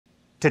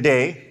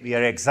Today, we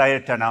are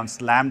excited to announce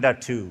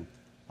LaMDA 2,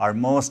 our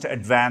most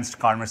advanced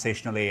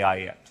conversational AI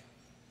yet.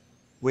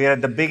 We are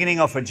at the beginning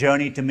of a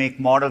journey to make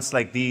models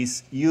like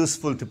these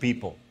useful to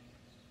people,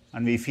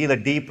 and we feel a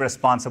deep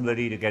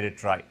responsibility to get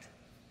it right.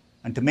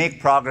 And to make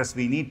progress,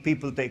 we need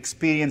people to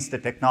experience the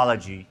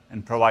technology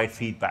and provide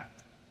feedback.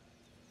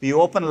 We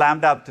opened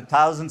LaMDA up to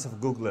thousands of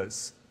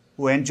Googlers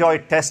who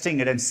enjoyed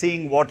testing it and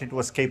seeing what it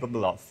was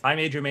capable of. I'm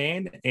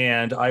Adrian,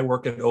 and I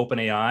work at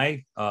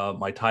OpenAI.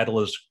 My title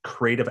is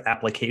Creative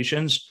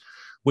Applications,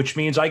 which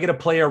means I get to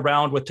play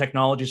around with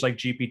technologies like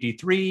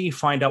GPT-3,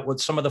 find out what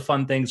some of the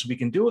fun things we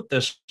can do with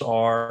this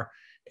are,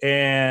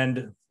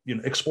 and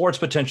explore its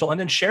potential, and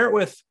then share it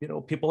with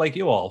people like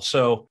you all.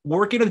 So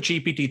working with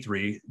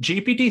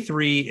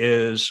GPT-3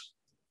 is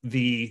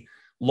the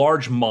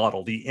large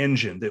model, the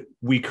engine that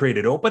we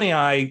created.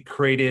 OpenAI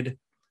created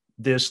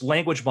this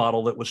language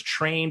model that was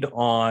trained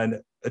on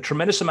a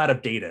tremendous amount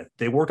of data.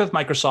 They worked with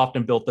Microsoft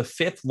and built the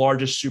 5th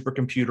largest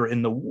supercomputer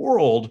in the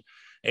world,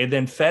 and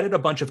then fed it a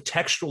bunch of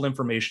textual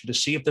information to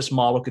see if this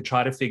model could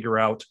try to figure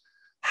out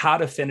how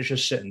to finish a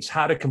sentence,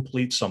 how to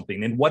complete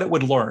something, and what it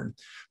would learn.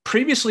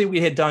 Previously, we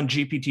had done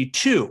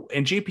GPT-2,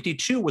 and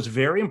GPT-2 was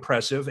very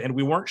impressive, and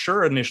we weren't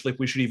sure initially if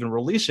we should even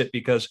release it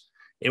because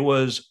it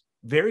was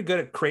very good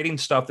at creating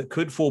stuff that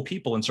could fool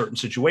people in certain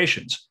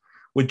situations.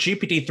 With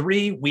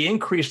GPT-3, we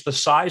increased the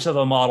size of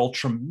the model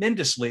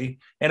tremendously,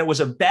 and it was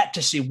a bet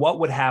to see what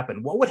would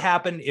happen. What would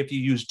happen if you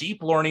use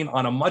deep learning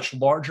on a much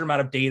larger amount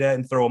of data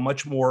and throw a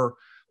much more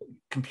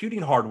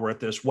computing hardware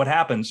at this? What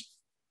happens?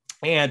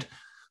 And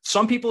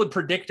some people had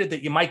predicted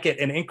that you might get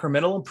an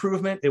incremental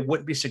improvement. It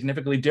wouldn't be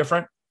significantly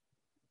different.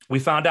 We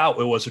found out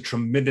it was a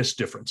tremendous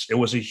difference. It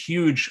was a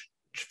huge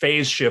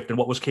phase shift in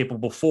what was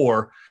capable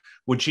before.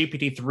 With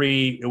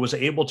GPT-3, it was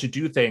able to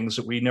do things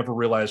that we never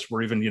realized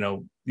were even,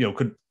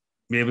 could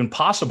be even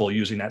possible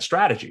using that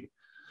strategy.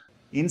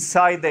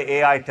 Inside the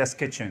AI test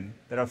kitchen,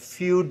 there are a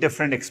few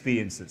different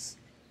experiences.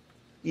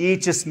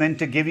 Each is meant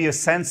to give you a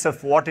sense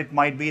of what it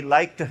might be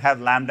like to have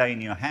LaMDA in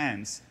your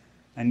hands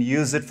and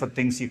use it for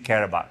things you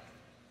care about.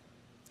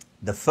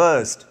 The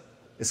first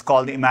is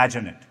called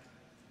Imagine It.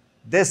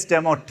 This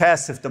demo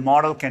tests if the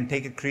model can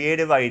take a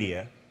creative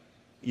idea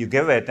you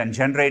give it and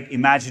generate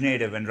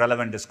imaginative and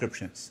relevant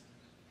descriptions.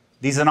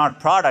 These are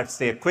not products,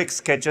 they are quick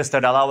sketches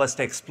that allow us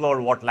to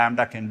explore what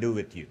LaMDA can do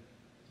with you.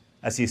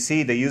 As you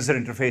see, the user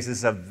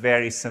interfaces are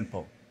very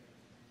simple.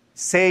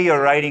 Say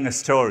you're writing a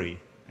story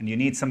and you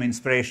need some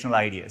inspirational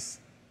ideas.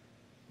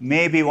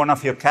 Maybe one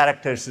of your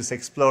characters is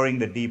exploring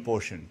the deep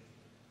ocean.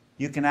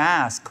 You can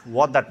ask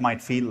what that might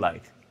feel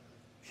like.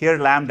 Here,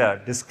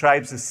 LaMDA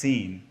describes a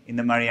scene in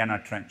the Mariana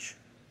Trench.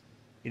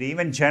 It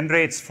even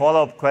generates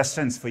follow-up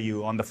questions for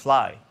you on the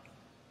fly.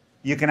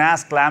 You can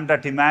ask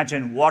LaMDA to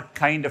imagine what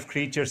kind of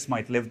creatures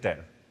might live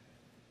there.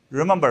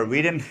 Remember,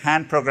 we didn't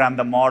hand-program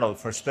the model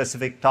for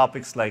specific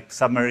topics like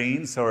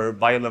submarines or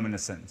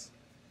bioluminescence.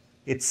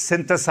 It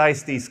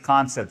synthesized these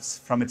concepts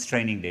from its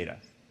training data.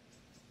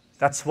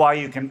 That's why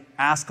you can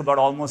ask about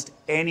almost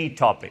any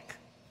topic,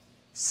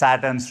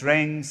 Saturn's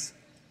rings,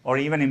 or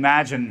even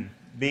imagine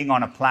being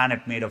on a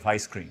planet made of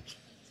ice cream.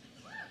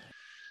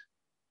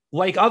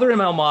 Like other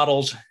ML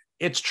models,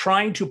 it's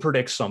trying to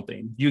predict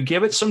something. You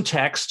give it some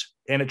text,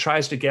 and it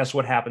tries to guess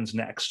what happens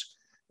next.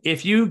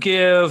 If you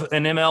give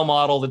an ML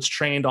model that's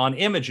trained on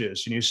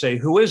images and you say,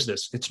 who is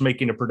this? It's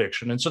making a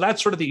prediction. And so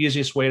that's sort of the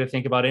easiest way to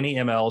think about any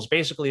ML is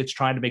basically it's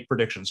trying to make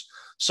predictions.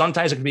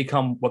 Sometimes it can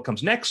become what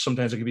comes next.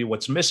 Sometimes it can be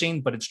what's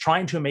missing, but it's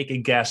trying to make a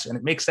guess. And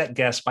it makes that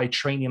guess by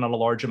training on a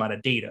large amount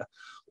of data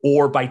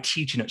or by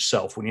teaching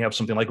itself when you have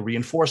something like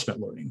reinforcement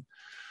learning.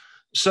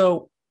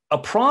 So a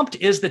prompt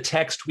is the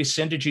text we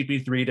send to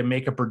GPT-3 to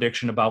make a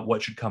prediction about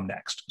what should come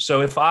next.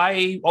 So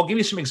I'll give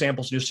you some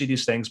examples and you'll see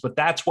these things, but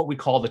that's what we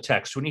call the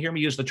text. When you hear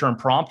me use the term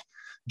prompt,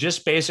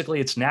 just basically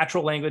it's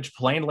natural language,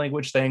 plain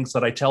language things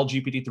that I tell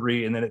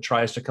GPT-3 and then it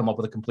tries to come up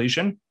with a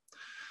completion.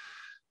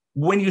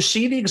 When you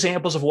see the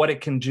examples of what it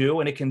can do,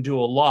 and it can do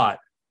a lot,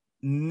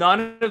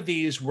 none of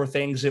these were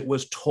things it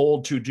was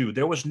told to do.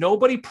 There was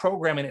nobody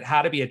programming it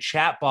how to be a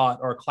chatbot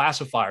or a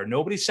classifier.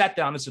 Nobody sat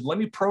down and said, let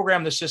me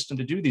program the system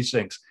to do these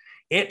things.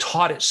 It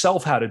taught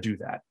itself how to do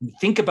that.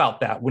 Think about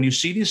that. When you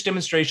see these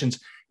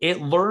demonstrations,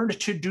 it learned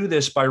to do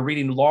this by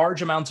reading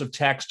large amounts of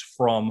text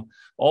from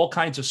all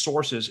kinds of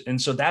sources. And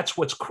so that's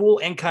what's cool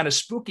and kind of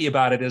spooky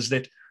about it is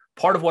that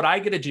part of what I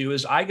get to do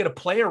is I get to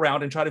play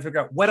around and try to figure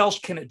out what else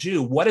can it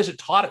do? What has it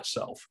taught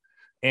itself?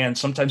 And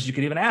sometimes you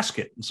can even ask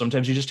it. And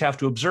sometimes you just have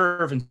to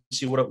observe and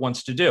see what it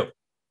wants to do.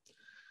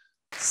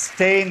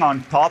 Staying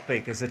on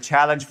topic is a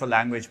challenge for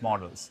language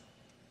models.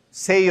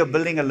 Say you're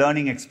building a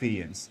learning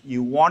experience.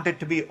 You want it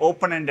to be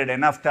open-ended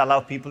enough to allow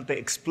people to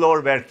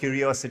explore where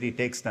curiosity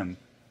takes them,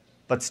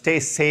 but stay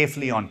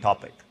safely on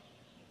topic.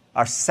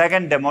 Our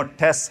second demo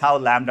tests how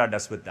LaMDA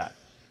does with that.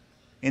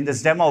 In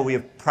this demo, we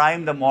have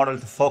primed the model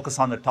to focus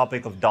on the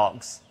topic of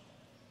dogs.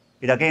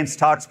 It again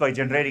starts by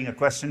generating a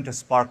question to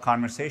spark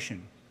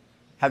conversation.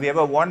 Have you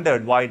ever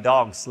wondered why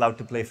dogs love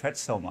to play fetch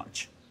so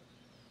much?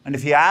 And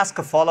if you ask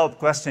a follow-up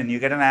question, you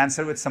get an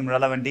answer with some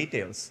relevant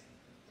details.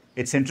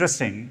 It's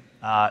interesting.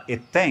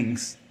 It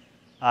thinks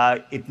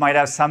it might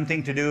have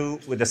something to do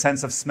with the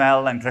sense of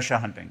smell and treasure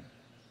hunting.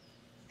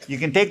 You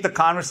can take the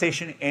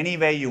conversation any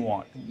way you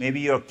want.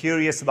 Maybe you're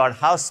curious about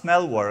how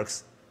smell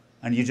works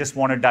and you just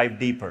want to dive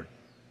deeper.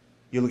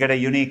 You'll get a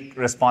unique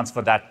response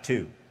for that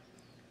too.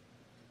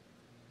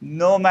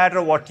 No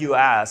matter what you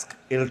ask,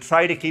 it'll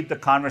try to keep the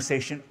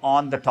conversation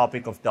on the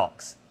topic of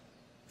dogs.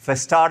 If I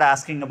start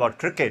asking about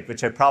cricket,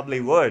 which I probably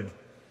would,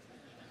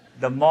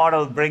 the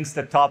model brings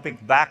the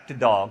topic back to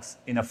dogs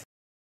in a.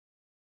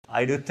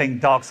 I do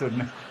think dogs would.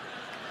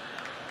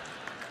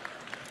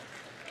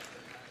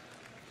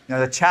 Now,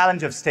 the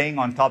challenge of staying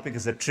on topic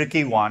is a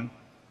tricky one.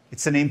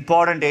 It's an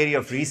important area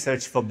of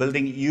research for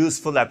building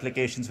useful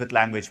applications with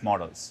language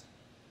models.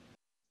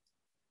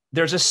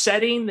 There's a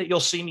setting that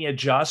you'll see me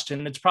adjust,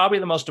 and it's probably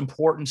the most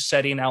important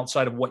setting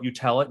outside of what you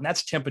tell it, and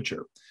that's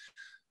temperature.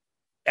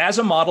 As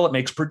a model, it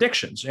makes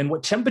predictions. And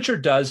what temperature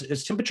does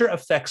is temperature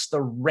affects the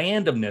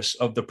randomness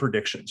of the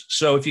predictions.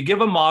 So if you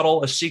give a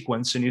model a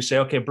sequence and you say,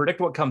 okay,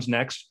 predict what comes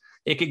next,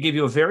 it could give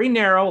you a very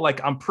narrow,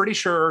 like, I'm pretty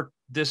sure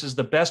this is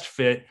the best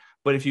fit.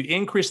 But if you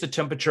increase the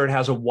temperature, it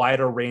has a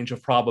wider range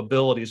of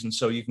probabilities. And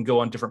so you can go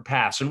on different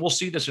paths. And we'll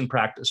see this in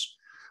practice.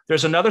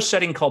 There's another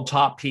setting called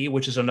top P,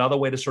 which is another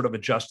way to sort of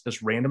adjust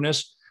this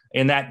randomness.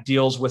 And that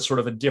deals with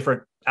sort of a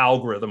different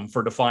algorithm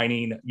for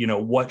defining,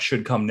 what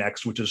should come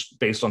next, which is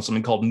based on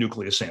something called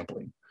nucleus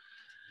sampling.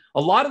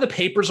 A lot of the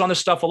papers on this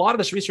stuff, a lot of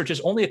this research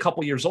is only a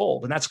couple years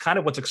old. And that's kind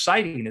of what's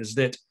exciting, is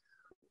that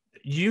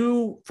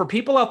for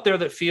people out there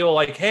that feel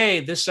like, hey,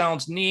 this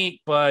sounds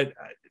neat, but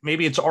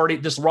maybe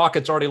this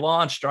rocket's already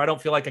launched, or I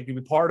don't feel like I can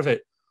be part of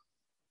it.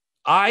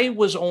 I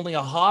was only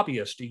a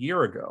hobbyist a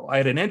year ago. I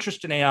had an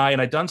interest in AI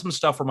and I'd done some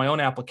stuff for my own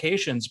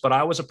applications, but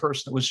I was a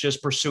person that was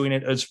just pursuing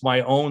it as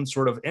my own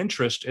sort of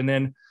interest. And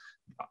then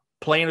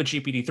playing with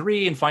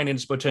GPT-3 and finding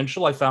its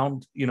potential, I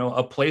found,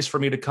 a place for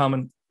me to come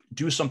and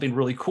do something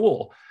really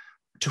cool.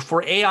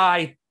 For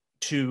AI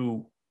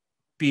to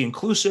be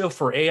inclusive,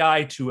 for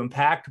AI to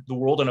impact the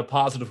world in a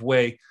positive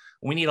way,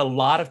 we need a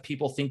lot of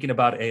people thinking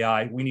about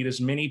AI. We need as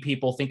many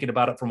people thinking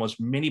about it from as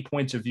many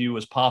points of view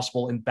as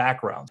possible in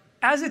background.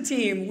 As a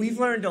team, we've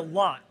learned a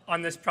lot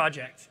on this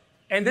project.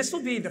 And this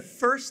will be the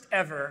first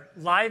ever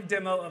live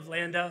demo of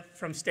LaMDA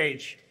from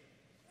stage.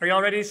 Are you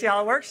all ready to see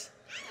how it works?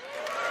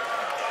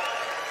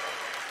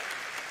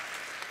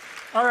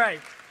 All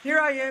right, here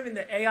I am in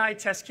the AI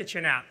Test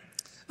Kitchen app.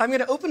 I'm going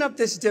to open up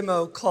this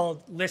demo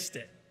called List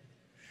It.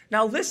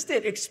 Now, List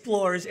It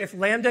explores if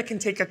LaMDA can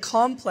take a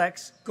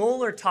complex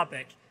goal or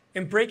topic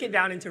and break it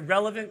down into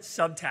relevant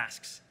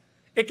subtasks.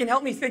 It can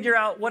help me figure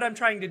out what I'm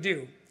trying to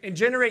do and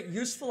generate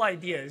useful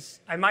ideas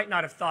I might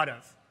not have thought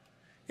of.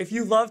 If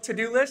you love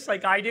to-do lists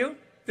like I do,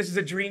 this is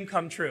a dream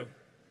come true.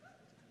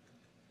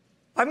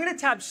 I'm going to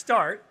tap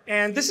Start,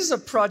 and this is a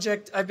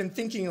project I've been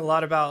thinking a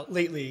lot about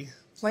lately.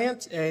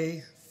 Plant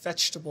a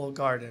vegetable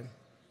garden.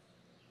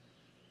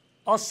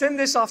 I'll send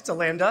this off to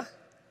LaMDA,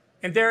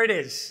 and there it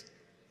is.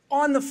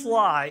 On the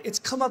fly, it's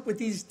come up with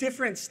these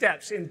different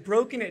steps and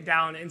broken it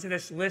down into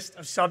this list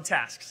of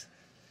subtasks.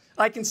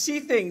 I can see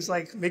things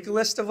like make a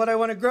list of what I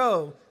want to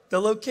grow,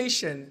 the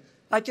location.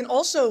 I can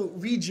also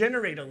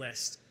regenerate a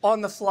list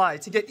on the fly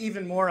to get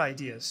even more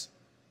ideas.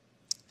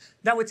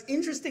 Now, what's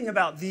interesting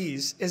about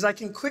these is I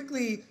can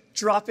quickly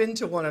drop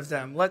into one of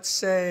them. Let's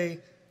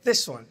say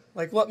this one,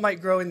 like what might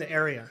grow in the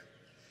area.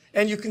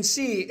 And you can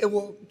see it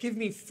will give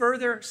me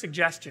further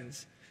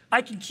suggestions.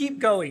 I can keep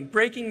going,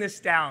 breaking this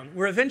down,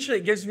 where eventually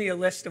it gives me a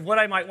list of what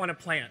I might want to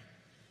plant,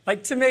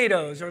 like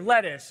tomatoes or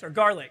lettuce or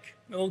garlic.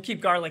 We'll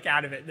keep garlic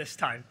out of it this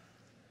time.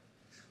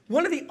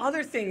 One of the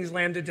other things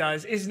LaMDA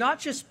does is not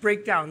just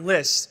break down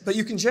lists, but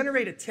you can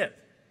generate a tip.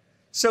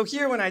 So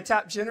here, when I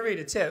tap Generate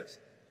a Tip,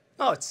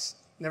 it's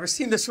never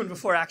seen this one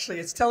before, actually.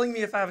 It's telling me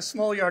if I have a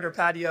small yard or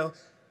patio.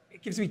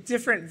 It gives me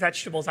different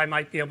vegetables I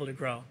might be able to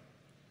grow.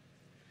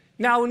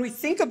 Now, when we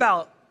think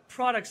about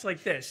products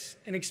like this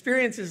and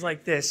experiences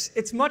like this,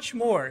 it's much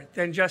more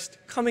than just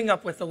coming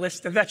up with a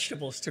list of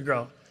vegetables to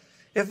grow.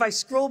 If I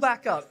scroll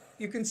back up,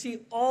 you can see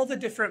all the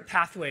different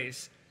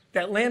pathways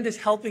that LaMDA is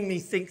helping me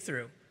think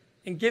through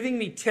and giving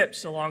me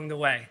tips along the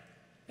way.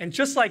 And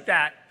just like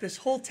that, this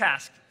whole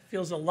task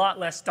feels a lot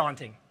less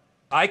daunting.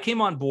 I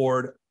came on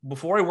board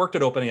before I worked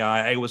at OpenAI.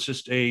 I was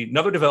just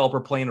another developer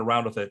playing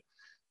around with it.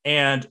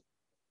 And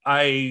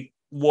I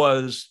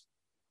was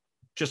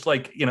just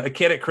like, a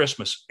kid at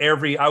Christmas.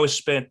 I was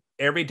spent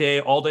every day,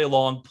 all day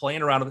long,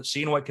 playing around with it,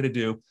 seeing what could it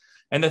do.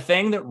 And the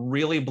thing that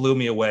really blew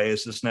me away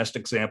is this next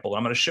example.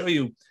 I'm going to show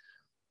you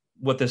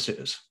what this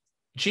is.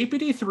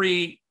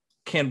 GPT-3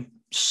 can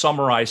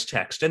summarize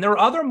text. And there are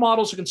other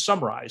models that can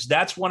summarize.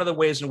 That's one of the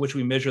ways in which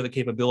we measure the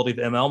capability of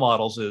ML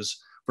models is,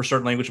 for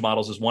certain language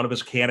models, is one of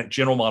its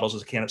general models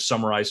is can it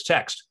summarize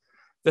text.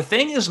 The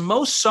thing is,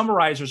 most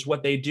summarizers,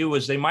 what they do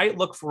is they might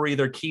look for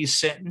either key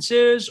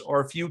sentences or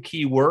a few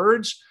key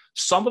words.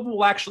 Some of them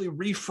will actually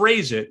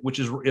rephrase it, which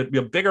is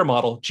a bigger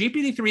model.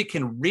 GPT-3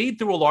 can read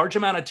through a large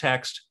amount of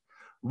text,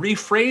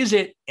 rephrase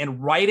it,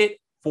 and write it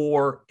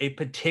for a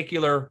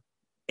particular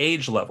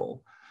age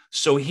level.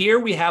 So here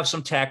we have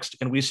some text,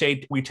 and we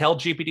tell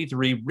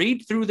GPT-3,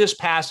 read through this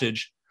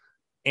passage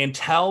and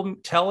tell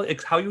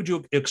it how would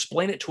you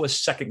explain it to a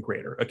second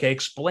grader. Okay,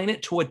 explain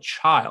it to a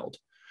child.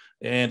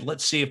 And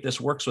let's see if this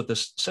works with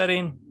this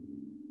setting.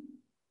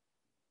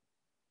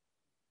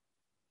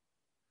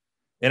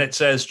 And it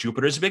says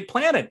Jupiter is a big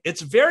planet.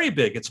 It's very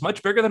big. It's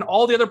much bigger than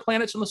all the other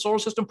planets in the solar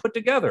system put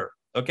together.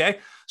 Okay,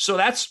 so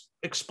that's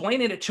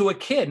explaining it to a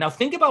kid. Now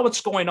think about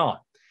what's going on.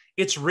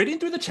 It's reading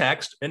through the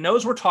text. It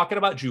knows we're talking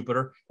about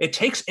Jupiter. It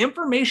takes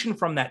information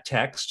from that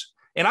text.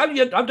 And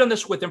I've done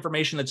this with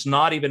information that's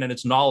not even in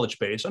its knowledge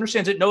base.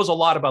 Understands it knows a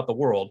lot about the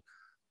world.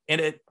 And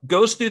it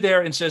goes through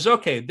there and says,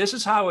 okay, this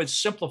is how it's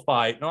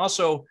simplified. And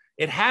also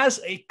it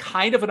has a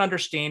kind of an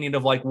understanding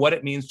of like what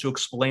it means to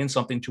explain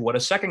something to what a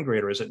second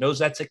grader is. It knows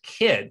that's a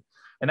kid.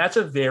 And that's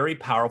a very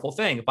powerful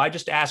thing. If I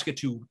just ask it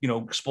to,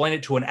 explain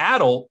it to an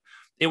adult,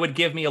 it would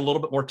give me a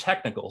little bit more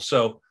technical.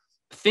 So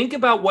think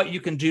about what you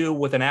can do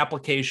with an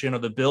application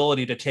of the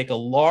ability to take a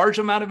large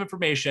amount of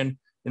information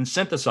and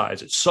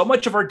synthesize it. So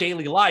much of our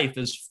daily life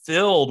is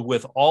filled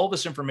with all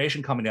this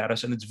information coming at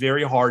us, and it's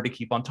very hard to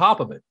keep on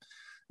top of it.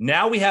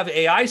 Now we have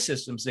AI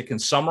systems that can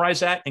summarize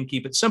that and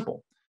keep it simple.